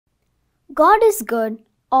God is good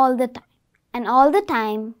all the time, and all the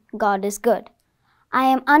time God is good. I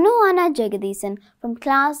am Anna Jagadisan from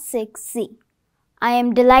Class 6C. I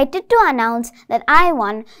am delighted to announce that I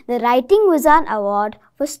won the Writing Wizard Award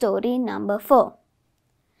for story number 4.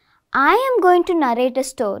 I am going to narrate a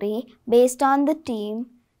story based on the theme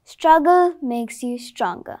Struggle Makes You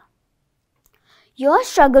Stronger. Your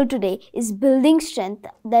struggle today is building strength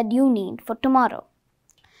that you need for tomorrow.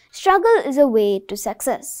 Struggle is a way to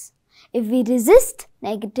success. If we resist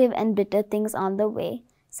negative and bitter things on the way,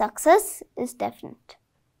 success is definite.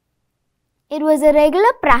 It was a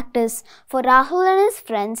regular practice for Rahul and his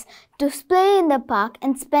friends to play in the park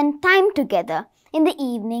and spend time together in the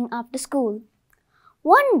evening after school.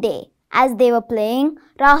 One day, as they were playing,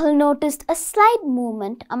 Rahul noticed a slight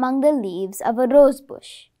movement among the leaves of a rose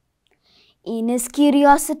bush. In his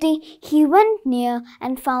curiosity, he went near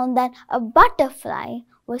and found that a butterfly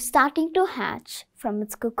was starting to hatch from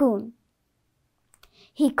its cocoon.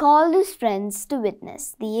 He called his friends to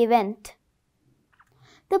witness the event.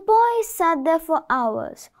 The boys sat there for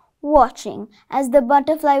hours, watching as the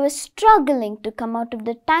butterfly was struggling to come out of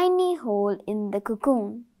the tiny hole in the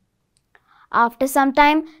cocoon. After some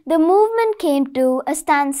time, the movement came to a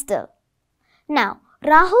standstill. Now,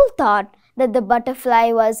 Rahul thought that the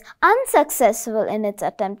butterfly was unsuccessful in its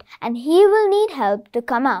attempt and he will need help to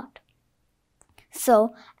come out.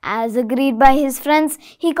 So, as agreed by his friends,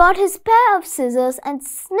 he got his pair of scissors and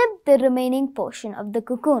snipped the remaining portion of the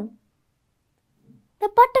cocoon. The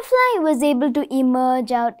butterfly was able to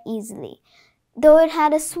emerge out easily, though it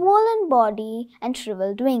had a swollen body and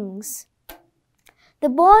shriveled wings. The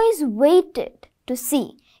boys waited to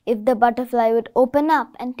see if the butterfly would open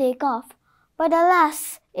up and take off, but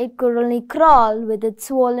alas, it could only crawl with its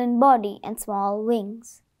swollen body and small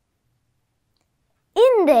wings.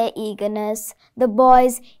 In their eagerness, the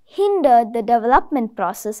boys hindered the development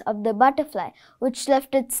process of the butterfly, which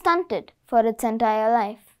left it stunted for its entire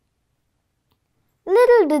life.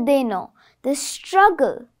 Little did they know, the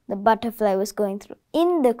struggle the butterfly was going through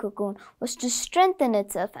in the cocoon was to strengthen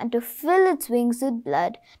itself and to fill its wings with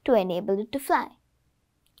blood to enable it to fly.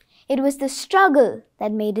 It was the struggle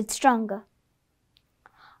that made it stronger.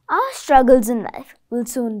 Our struggles in life will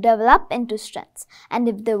soon develop into strengths, and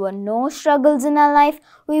if there were no struggles in our life,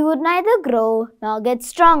 we would neither grow nor get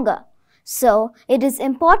stronger. So, it is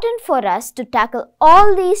important for us to tackle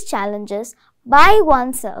all these challenges by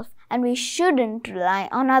oneself, and we shouldn't rely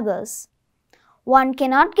on others. One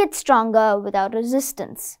cannot get stronger without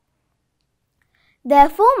resistance.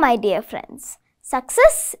 Therefore, my dear friends,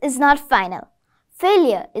 success is not final.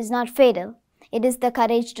 Failure is not fatal. It is the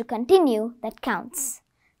courage to continue that counts.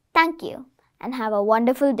 Thank you and have a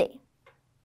wonderful day.